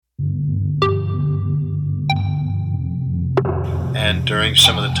And during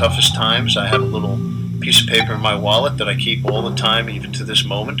some of the toughest times, I have a little piece of paper in my wallet that I keep all the time, even to this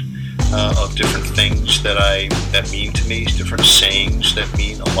moment, of different things that mean to me, different sayings that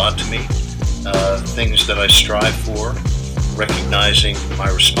mean a lot to me, things that I strive for, recognizing my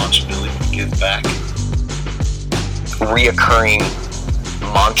responsibility to give back. Reoccurring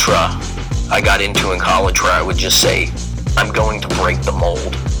mantra I got into in college where I would just say, I'm going to break the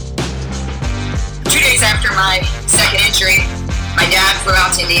mold. 2 days after my second injury, my dad flew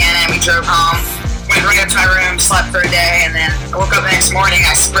out to Indiana and we drove home. Went right up to my room, slept for a day, and then I woke up the next morning,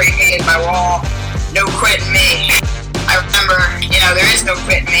 I spray painted my wall, no quitting me. I remember, there is no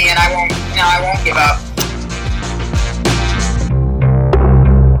quitting me, and I won't give up.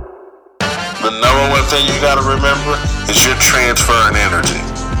 The number one thing you gotta remember is you're transferring energy.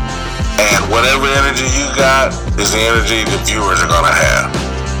 And whatever energy you got is the energy the viewers are gonna have.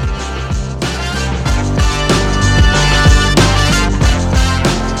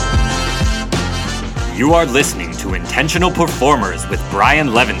 You are listening to Intentional Performers with Brian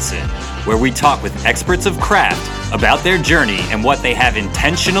Levinson, where we talk with experts of craft about their journey and what they have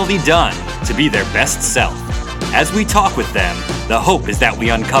intentionally done to be their best self. As we talk with them, the hope is that we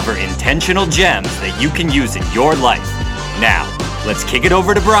uncover intentional gems that you can use in your life. Now, let's kick it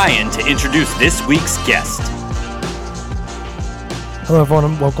over to Brian to introduce this week's guest. Hello, everyone,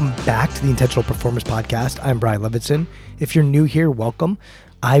 and welcome back to the Intentional Performers Podcast. I'm Brian Levinson. If you're new here, welcome.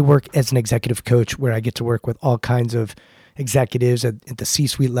 I work as an executive coach where I get to work with all kinds of executives at the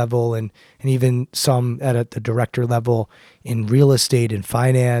C-suite level and even some at the director level in real estate and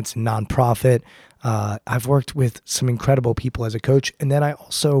finance and nonprofit. I've worked with some incredible people as a coach, and then I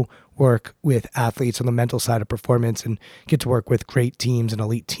also work with athletes on the mental side of performance and get to work with great teams and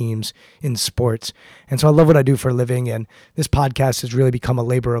elite teams in sports. And so I love what I do for a living, and this podcast has really become a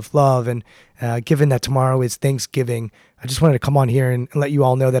labor of love. And given that tomorrow is Thanksgiving, I just wanted to come on here and let you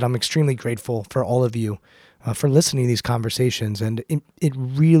all know that I'm extremely grateful for all of you for listening to these conversations. And it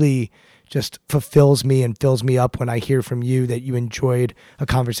really just fulfills me and fills me up when I hear from you that you enjoyed a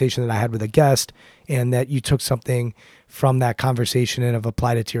conversation that I had with a guest and that you took something from that conversation and have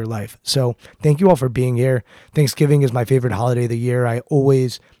applied it to your life. So thank you all for being here. Thanksgiving is my favorite holiday of the year. I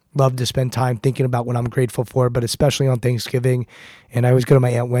always love to spend time thinking about what I'm grateful for, but especially on Thanksgiving. And I always go to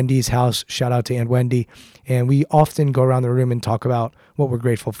my Aunt Wendy's house. Shout out to Aunt Wendy. And we often go around the room and talk about what we're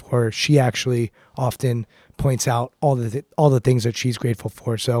grateful for. She actually often points out all the things that she's grateful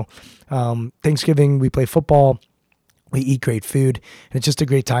for. So Thanksgiving, we play football, we eat great food, and it's just a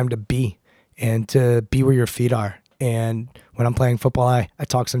great time to be where your feet are. And when I'm playing football, I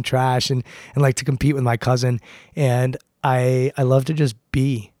talk some trash and like to compete with my cousin. And I love to just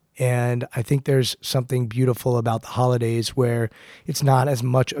be. And I think there's something beautiful about the holidays where it's not as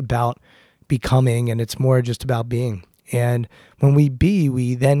much about becoming and it's more just about being. And when we be,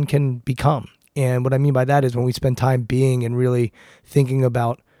 we then can become. And what I mean by that is when we spend time being and really thinking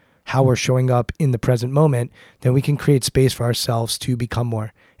about how we're showing up in the present moment, then we can create space for ourselves to become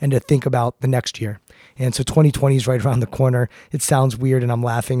more and to think about the next year. And so 2020 is right around the corner. It sounds weird, and I'm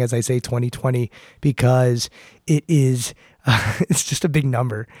laughing as I say 2020 because it is, it's just a big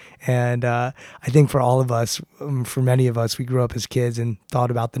number. And I think for all of us, for many of us, we grew up as kids and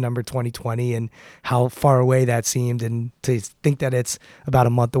thought about the number 2020 and how far away that seemed. And to think that it's about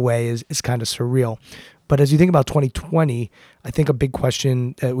a month away is kind of surreal. But as you think about 2020, I think a big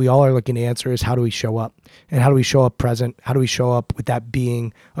question that we all are looking to answer is how do we show up? And how do we show up present? How do we show up with that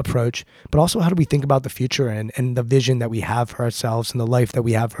being approach? But also how do we think about the future and the vision that we have for ourselves and the life that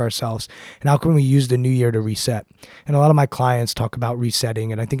we have for ourselves? And how can we use the new year to reset? And a lot of my clients talk about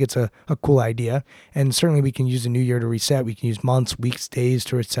resetting, and I think it's a cool idea. And certainly we can use the new year to reset. We can use months, weeks, days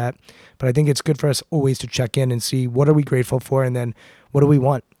to reset. But I think it's good for us always to check in and see what are we grateful for and then what do we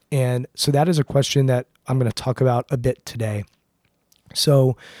want? And so that is a question that I'm going to talk about a bit today.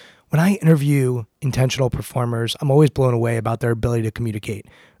 So when I interview intentional performers, I'm always blown away about their ability to communicate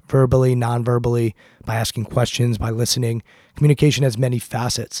verbally, non-verbally, by asking questions, by listening. Communication has many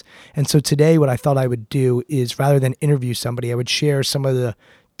facets. And so today what I thought I would do is rather than interview somebody, I would share some of the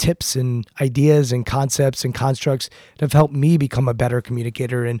tips and ideas and concepts and constructs that have helped me become a better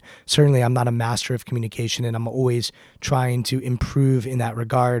communicator. And certainly I'm not a master of communication and I'm always trying to improve in that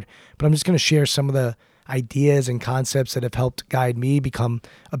regard. But I'm just going to share some of the ideas and concepts that have helped guide me become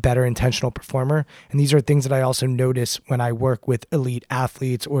a better intentional performer. And these are things that I also notice when I work with elite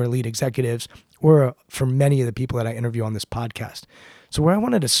athletes or elite executives or for many of the people that I interview on this podcast. So where I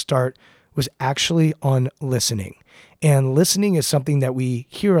wanted to start was actually on listening. And listening is something that we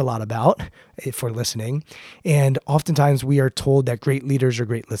hear a lot about if we're listening. And oftentimes we are told that great leaders are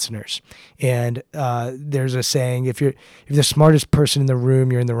great listeners. And there's a saying, if you're the smartest person in the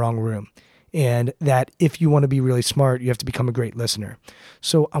room, you're in the wrong room. And that if you want to be really smart, you have to become a great listener.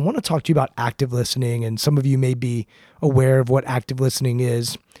 So I want to talk to you about active listening. And some of you may be aware of what active listening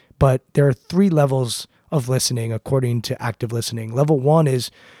is, but there are 3 levels of listening according to active listening. Level 1 is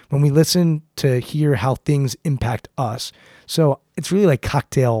when we listen to hear how things impact us. So it's really like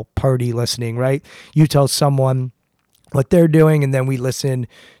cocktail party listening, right? You tell someone what they're doing, and then we listen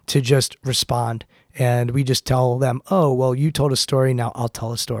to just respond. And we just tell them, oh, well, you told a story, now I'll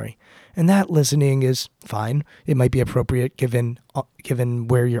tell a story. And that listening is fine. It might be appropriate given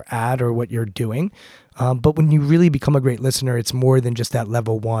where you're at or what you're doing. But when you really become a great listener, it's more than just that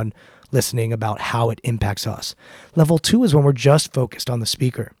level 1 listening about how it impacts us. Level 2 is when we're just focused on the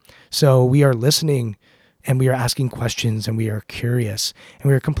speaker. So we are listening and we are asking questions and we are curious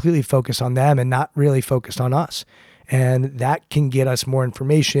and we are completely focused on them and not really focused on us. And that can get us more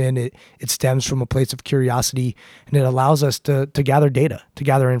information. It stems from a place of curiosity, and it allows us to gather data, to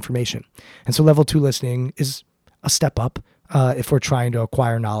gather information. And so level 2 listening is a step up if we're trying to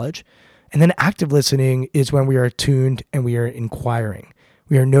acquire knowledge. And then active listening is when we are attuned and we are inquiring.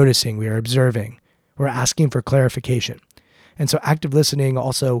 We are noticing, we are observing, we're asking for clarification. And so active listening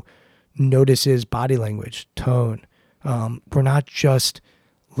also notices body language, tone. We're not just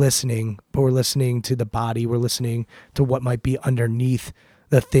listening, but we're listening to the body. We're listening to what might be underneath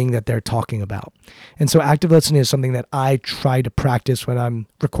the thing that they're talking about. And so active listening is something that I try to practice when I'm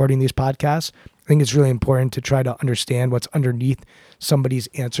recording these podcasts. I think it's really important to try to understand what's underneath somebody's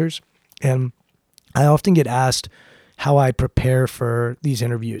answers. And I often get asked how I prepare for these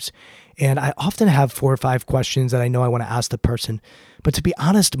interviews. And I often have 4 or 5 questions that I know I want to ask the person. But to be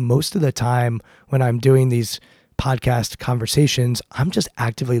honest, most of the time when I'm doing these podcast conversations, I'm just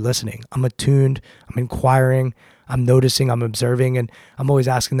actively listening. I'm attuned, I'm inquiring, I'm noticing, I'm observing, and I'm always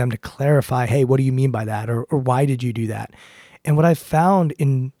asking them to clarify, hey, what do you mean by that? Or why did you do that? And what I've found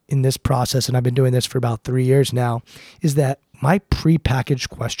in this process, and I've been doing this for about 3 years now, is that my prepackaged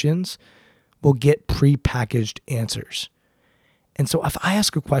questions will get prepackaged answers. And so if I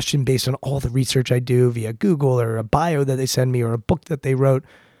ask a question based on all the research I do via Google or a bio that they send me or a book that they wrote,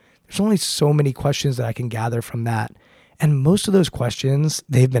 there's only so many questions that I can gather from that. And most of those questions,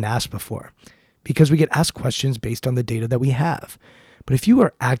 they've been asked before because we get asked questions based on the data that we have. But if you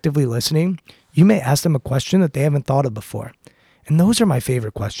are actively listening, you may ask them a question that they haven't thought of before. And those are my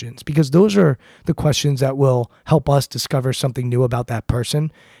favorite questions because those are the questions that will help us discover something new about that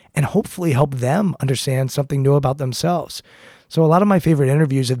person and hopefully help them understand something new about themselves. So a lot of my favorite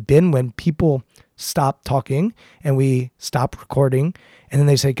interviews have been when people stop talking and we stop recording and then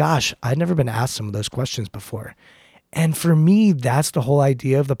they say, gosh, I'd never been asked some of those questions before. And for me, that's the whole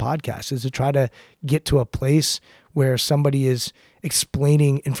idea of the podcast, is to try to get to a place where somebody is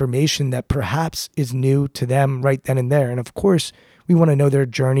explaining information that perhaps is new to them right then and there. And of course, we want to know their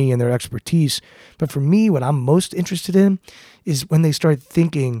journey and their expertise. But for me, what I'm most interested in is when they start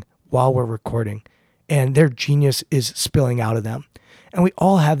thinking while we're recording and their genius is spilling out of them. And we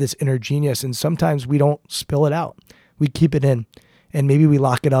all have this inner genius, and sometimes we don't spill it out. We keep it in. And maybe we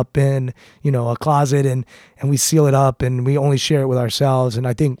lock it up in, a closet and we seal it up and we only share it with ourselves. And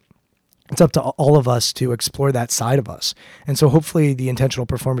I think it's up to all of us to explore that side of us. And so hopefully the Intentional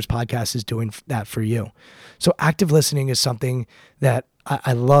Performers Podcast is doing that for you. So active listening is something that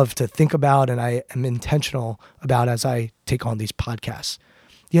I love to think about and I am intentional about as I take on these podcasts.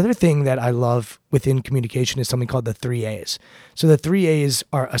 The other thing that I love within communication is something called the 3 A's. So the 3 A's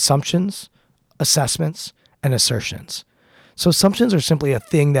are assumptions, assessments, and assertions. So assumptions are simply a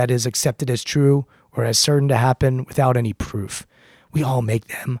thing that is accepted as true or as certain to happen without any proof. We all make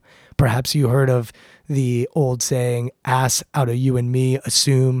them. Perhaps you heard of the old saying, ass out of you and me,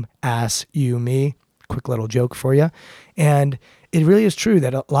 assume ass you me. Quick little joke for you. And it really is true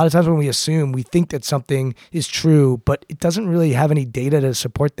that a lot of times when we assume, we think that something is true, but it doesn't really have any data to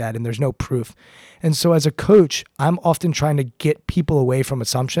support that and there's no proof. And so as a coach, I'm often trying to get people away from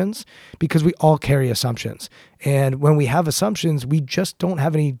assumptions because we all carry assumptions. And when we have assumptions, we just don't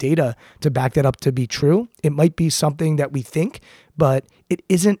have any data to back that up to be true. It might be something that we think, but it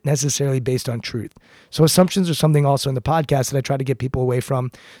isn't necessarily based on truth. So assumptions are something also in the podcast that I try to get people away from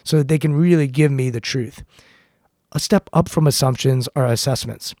so that they can really give me the truth. A step up from assumptions are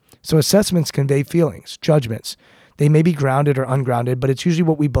assessments. So assessments convey feelings, judgments. They may be grounded or ungrounded, but it's usually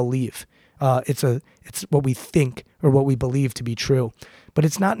what we believe. It's what we think or what we believe to be true. But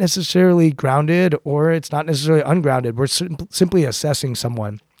it's not necessarily grounded or it's not necessarily ungrounded. We're simply assessing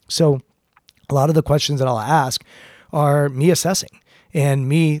someone. So a lot of the questions that I'll ask are me assessing and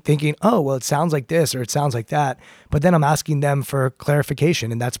me thinking, oh, well, it sounds like this or it sounds like that. But then I'm asking them for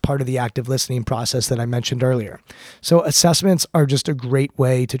clarification. And that's part of the active listening process that I mentioned earlier. So assessments are just a great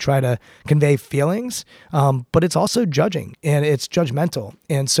way to try to convey feelings, but it's also judging and it's judgmental.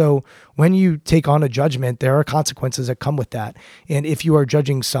 And so when you take on a judgment, there are consequences that come with that. And if you are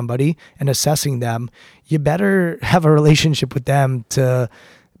judging somebody and assessing them, you better have a relationship with them to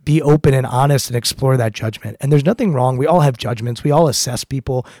be open and honest and explore that judgment. And there's nothing wrong. We all have judgments. We all assess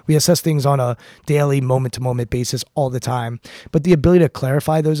people. We assess things on a daily, moment-to-moment basis all the time. But the ability to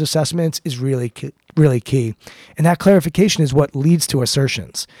clarify those assessments is really key. And that clarification is what leads to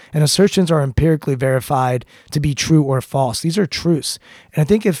assertions. And assertions are empirically verified to be true or false. These are truths. And I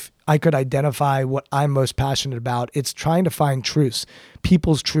think if I could identify what I'm most passionate about, it's trying to find truths,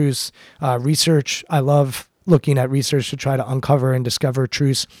 people's truths, research. I love looking at research to try to uncover and discover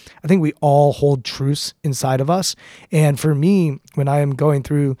truths. I think we all hold truths inside of us. And for me, when I am going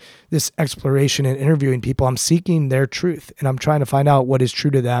through this exploration and interviewing people, I'm seeking their truth and I'm trying to find out what is true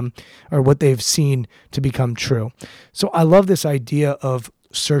to them or what they've seen to become true. So I love this idea of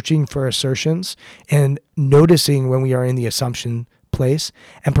searching for assertions and noticing when we are in the assumption place.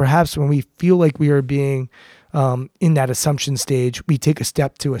 And perhaps when we feel like we are being in that assumption stage, we take a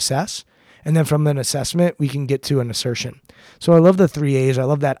step to assess. And then from an assessment, we can get to an assertion. So I love the 3 A's. I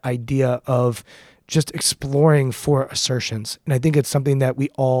love that idea of just exploring for assertions. And I think it's something that we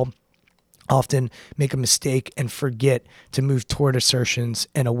all often make a mistake and forget to move toward assertions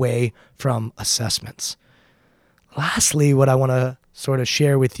and away from assessments. Lastly, what I want to sort of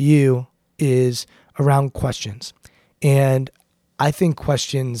share with you is around questions. And I think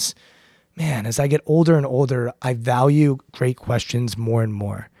questions, man, as I get older and older, I value great questions more and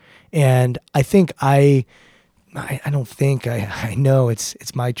more. And I think I know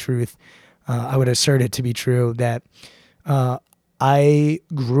it's my truth. I would assert it to be true that I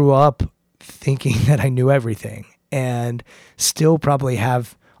grew up thinking that I knew everything and still probably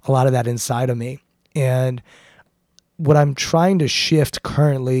have a lot of that inside of me. And what I'm trying to shift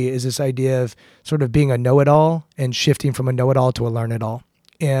currently is this idea of sort of being a know-it-all and shifting from a know-it-all to a learn-it-all.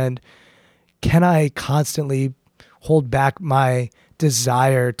 And can I constantly hold back my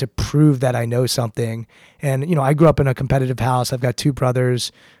desire to prove that I know something? And, you know, I grew up in a competitive house. I've got 2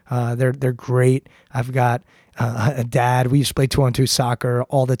 brothers. They're great. I've got a dad. We used to play 2-on-2 soccer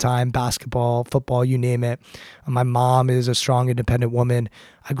all the time, basketball, football, you name it. My mom is a strong, independent woman.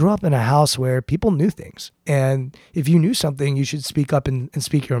 I grew up in a house where people knew things. And if you knew something, you should speak up and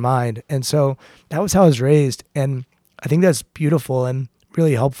speak your mind. And so that was how I was raised. And I think that's beautiful and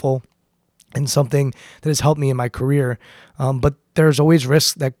really helpful and something that has helped me in my career. But there's always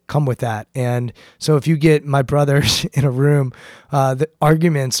risks that come with that. And so if you get my brothers in a room, the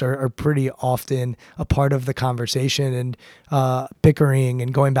arguments are pretty often a part of the conversation, and bickering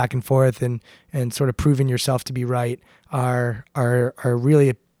and going back and forth and sort of proving yourself to be right are really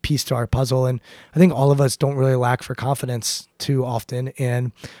a piece to our puzzle. And I think all of us don't really lack for confidence too often.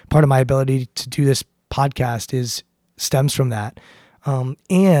 And part of my ability to do this podcast stems from that.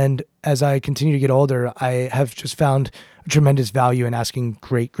 And as I continue to get older, I have just found tremendous value in asking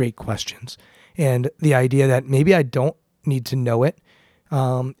great questions. And the idea that maybe I don't need to know it,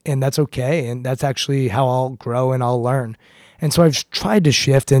 and that's okay. And that's actually how I'll grow and I'll learn. And so I've tried to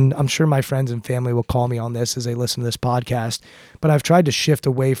shift, and I'm sure my friends and family will call me on this as they listen to this podcast, but I've tried to shift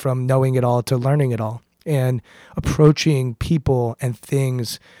away from knowing it all to learning it all and approaching people and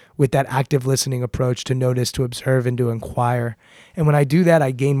things with that active listening approach to notice, to observe, and to inquire. And when I do that, I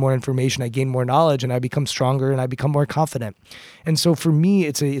gain more information, I gain more knowledge, and I become stronger and I become more confident. And so for me,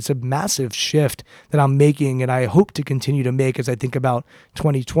 it's a massive shift that I'm making, and I hope to continue to make as I think about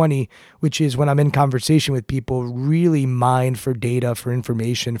 2020, which is when I'm in conversation with people, really mine for data, for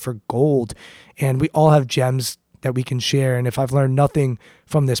information, for gold. And we all have gems that we can share. And if I've learned nothing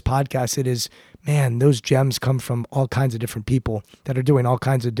from this podcast, it is, man, those gems come from all kinds of different people that are doing all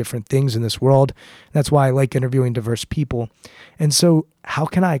kinds of different things in this world. That's why I like interviewing diverse people. And so how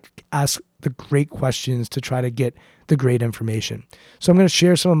can I ask the great questions to try to get the great information? So I'm going to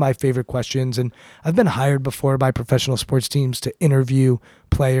share some of my favorite questions. And I've been hired before by professional sports teams to interview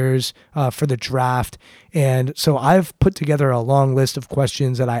players for the draft. And so I've put together a long list of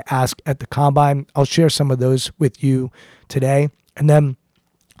questions that I ask at the combine. I'll share some of those with you today. And then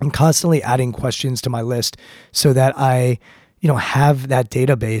I'm constantly adding questions to my list so that I, have that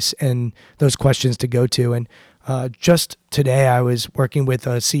database and those questions to go to. And just today I was working with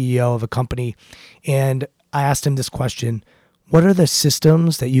a CEO of a company, and I asked him this question: what are the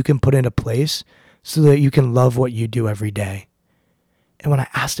systems that you can put into place so that you can love what you do every day? And when I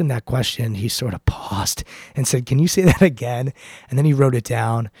asked him that question, he sort of paused and said, "Can you say that again?" And then he wrote it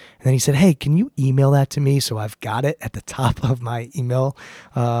down. And then he said, "Hey, can you email that to me so I've got it at the top of my email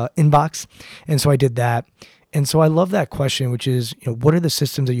inbox?" And so I did that. And so I love that question, which is, what are the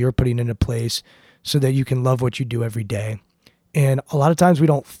systems that you're putting into place so that you can love what you do every day? And a lot of times we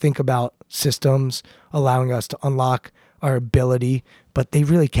don't think about systems allowing us to unlock our ability, but they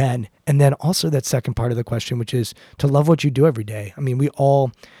really can. And then also that second part of the question, which is to love what you do every day. I mean, we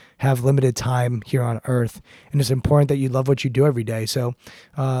all have limited time here on earth, and it's important that you love what you do every day. So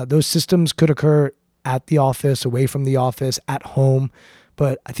those systems could occur at the office, away from the office, at home,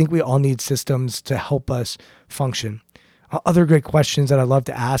 but I think we all need systems to help us function. Other great questions that I love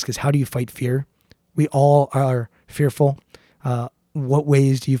to ask is, how do you fight fear? We all are fearful. What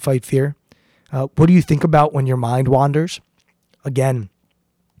ways do you fight fear? What do you think about when your mind wanders? Again,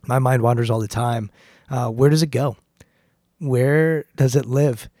 my mind wanders all the time. Where does it go? Where does it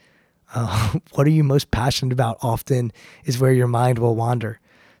live? What are you most passionate about often is where your mind will wander.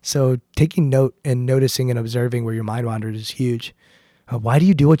 So taking note and noticing and observing where your mind wanders is huge. Why do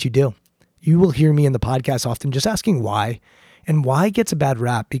you do what you do? You will hear me in the podcast often just asking why. And why gets a bad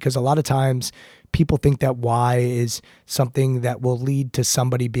rap because a lot of times people think that why is something that will lead to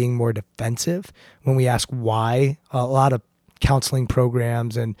somebody being more defensive. When we ask why, a lot of counseling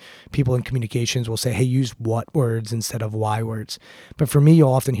programs and people in communications will say, hey, use what words instead of why words. But for me,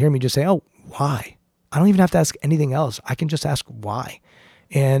 you'll often hear me just say, oh, why? I don't even have to ask anything else. I can just ask why.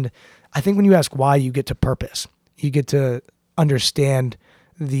 And I think when you ask why, you get to purpose. You get to understand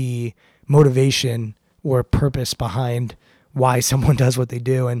the motivation or purpose behind why someone does what they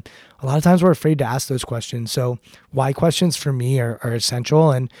do. And a lot of times we're afraid to ask those questions. So why questions for me are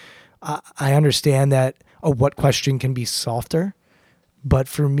essential. And I understand that a what question can be softer, but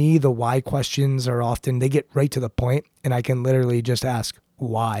for me, the why questions are often, they get right to the point and I can literally just ask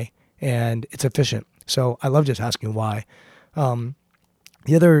why, and it's efficient. So I love just asking why.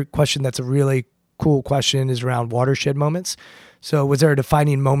 The other question that's a really cool question is around watershed moments. So was there a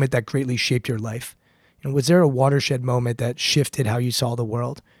defining moment that greatly shaped your life? And was there a watershed moment that shifted how you saw the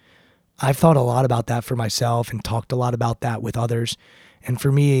world? I've thought a lot about that for myself and talked a lot about that with others. And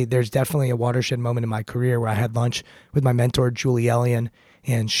for me, there's definitely a watershed moment in my career where I had lunch with my mentor, Julie Ellian,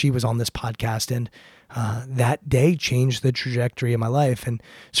 and she was on this podcast. And that day changed the trajectory of my life. And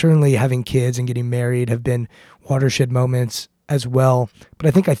certainly having kids and getting married have been watershed moments as well. But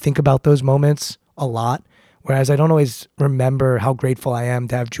I think about those moments a lot, whereas I don't always remember how grateful I am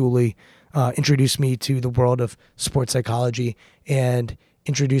to have Julie introduce me to the world of sports psychology and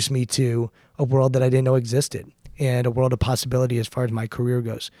introduce me to a world that I didn't know existed and a world of possibility as far as my career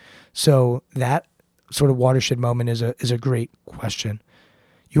goes. So that sort of watershed moment is a great question.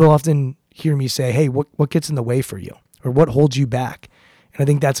 You will often hear me say, hey, what gets in the way for you, or what holds you back? And I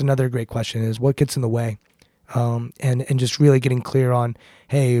think that's another great question, is what gets in the way? And just really getting clear on,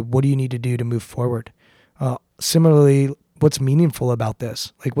 hey, what do you need to do to move forward? Similarly, what's meaningful about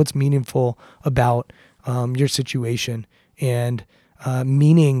this? Like, what's meaningful about your situation? And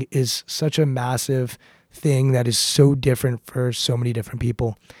meaning is such a massive thing that is so different for so many different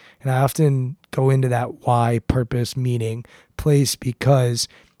people. And I often go into that why, purpose, meaning place because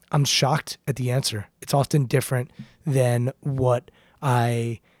I'm shocked at the answer. It's often different than what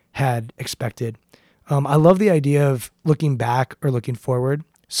I had expected. I love the idea of looking back or looking forward.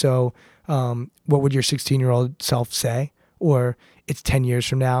 So what would your 16-year-old self say? Or it's 10 years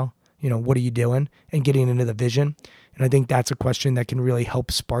from now, what are you doing? And getting into the vision. And I think that's a question that can really help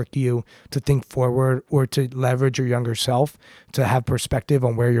spark you to think forward or to leverage your younger self to have perspective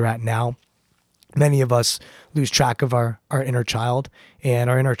on where you're at now. Many of us lose track of our inner child, and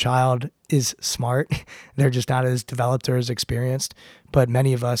our inner child is smart. They're just not as developed or as experienced, but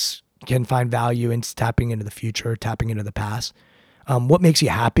many of us can find value in tapping into the future, tapping into the past. What makes you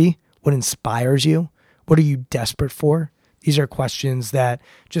happy? What inspires you? What are you desperate for? These are questions that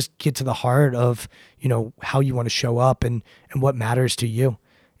just get to the heart of, how you want to show up and what matters to you.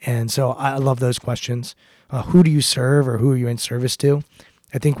 And so I love those questions. Who do you serve, or who are you in service to?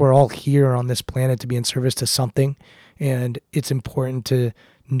 I think we're all here on this planet to be in service to something. And it's important to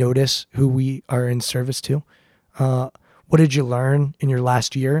notice who we are in service to. What did you learn in your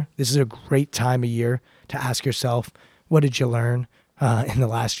last year? This is a great time of year to ask yourself, what did you learn in the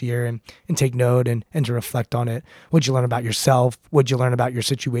last year, and take note and to reflect on it. What'd you learn about yourself? What'd you learn about your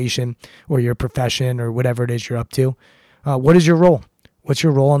situation or your profession or whatever it is you're up to? What is your role? What's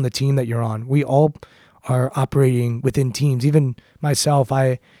your role on the team that you're on? We all are operating within teams. Even myself,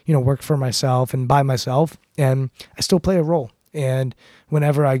 I work for myself and by myself, and I still play a role. And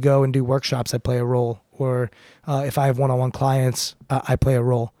whenever I go and do workshops, I play a role. Or if I have one-on-one clients, I play a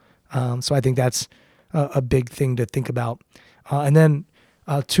role. So I think that's a big thing to think about. And then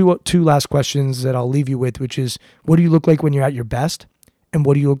two last questions that I'll leave you with, which is, what do you look like when you're at your best? And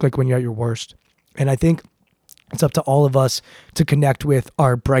what do you look like when you're at your worst? And I think it's up to all of us to connect with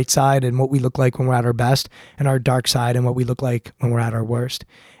our bright side and what we look like when we're at our best, and our dark side and what we look like when we're at our worst.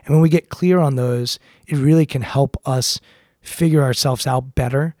 And when we get clear on those, it really can help us figure ourselves out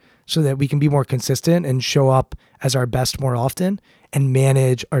better so that we can be more consistent and show up as our best more often and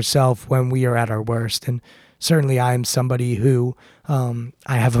manage ourselves when we are at our worst. And certainly I'm somebody who I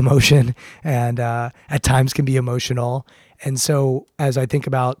have emotion and at times can be emotional. And so as I think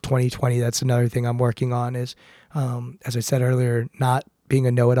about 2020, that's another thing I'm working on is, as I said earlier, not being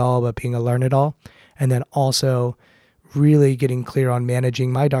a know-it-all, but being a learn-it-all. And then also really getting clear on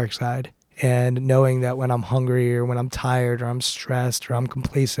managing my dark side and knowing that when I'm hungry or when I'm tired or I'm stressed or I'm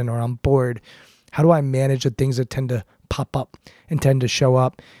complacent or I'm bored, how do I manage the things that tend to pop up and tend to show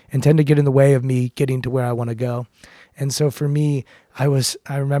up and tend to get in the way of me getting to where I want to go? And so for me, I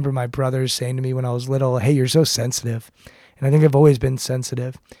remember my brothers saying to me when I was little, hey, you're so sensitive. And I think I've always been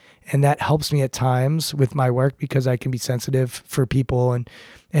sensitive. And that helps me at times with my work because I can be sensitive for people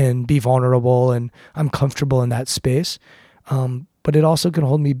and be vulnerable, and I'm comfortable in that space. But it also can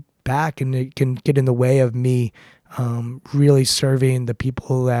hold me back, and it can get in the way of me really serving the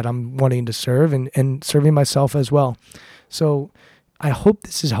people that I'm wanting to serve and serving myself as well. So I hope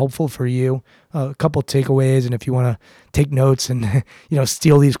this is helpful for you. A couple takeaways, and if you want to take notes and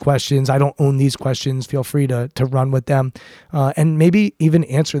steal these questions, I don't own these questions. Feel free to run with them, and maybe even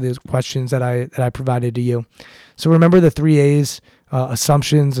answer these questions that I provided to you. So remember the 3 A's: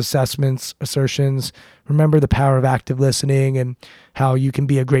 assumptions, assessments, assertions. Remember the power of active listening and how you can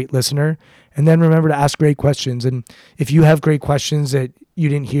be a great listener. And then remember to ask great questions. And if you have great questions that you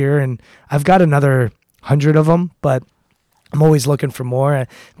didn't hear, and I've got another 100 of them, but I'm always looking for more.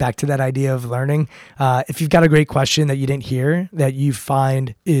 Back to that idea of learning. If you've got a great question that you didn't hear that you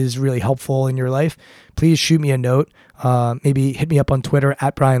find is really helpful in your life, please shoot me a note. Maybe hit me up on Twitter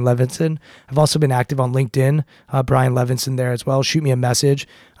at Brian Levinson. I've also been active on LinkedIn, Brian Levinson there as well. Shoot me a message.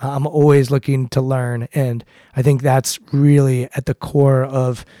 I'm always looking to learn. And I think that's really at the core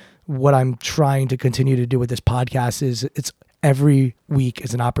of what I'm trying to continue to do with this podcast. Is it's every week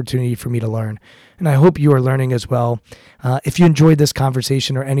is an opportunity for me to learn. And I hope you are learning as well. If you enjoyed this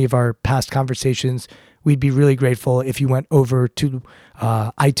conversation or any of our past conversations, we'd be really grateful if you went over to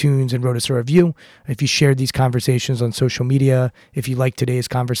iTunes and wrote us a review. If you shared these conversations on social media, if you like today's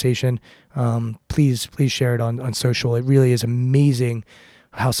conversation, please share it on social. It really is amazing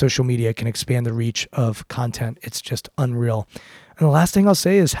how social media can expand the reach of content. It's just unreal. And the last thing I'll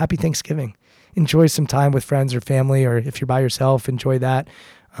say is happy Thanksgiving. Enjoy some time with friends or family, or if you're by yourself, enjoy that.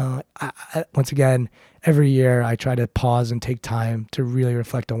 Once again, every year I try to pause and take time to really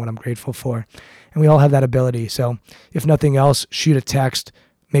reflect on what I'm grateful for. And we all have that ability. So if nothing else, shoot a text,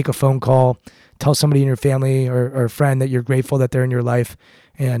 make a phone call, tell somebody in your family or a friend that you're grateful that they're in your life.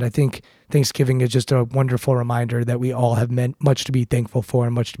 And I think Thanksgiving is just a wonderful reminder that we all have much to be thankful for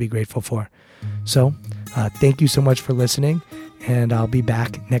and much to be grateful for. So thank you so much for listening. And I'll be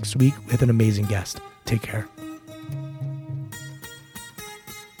back next week with an amazing guest. Take care.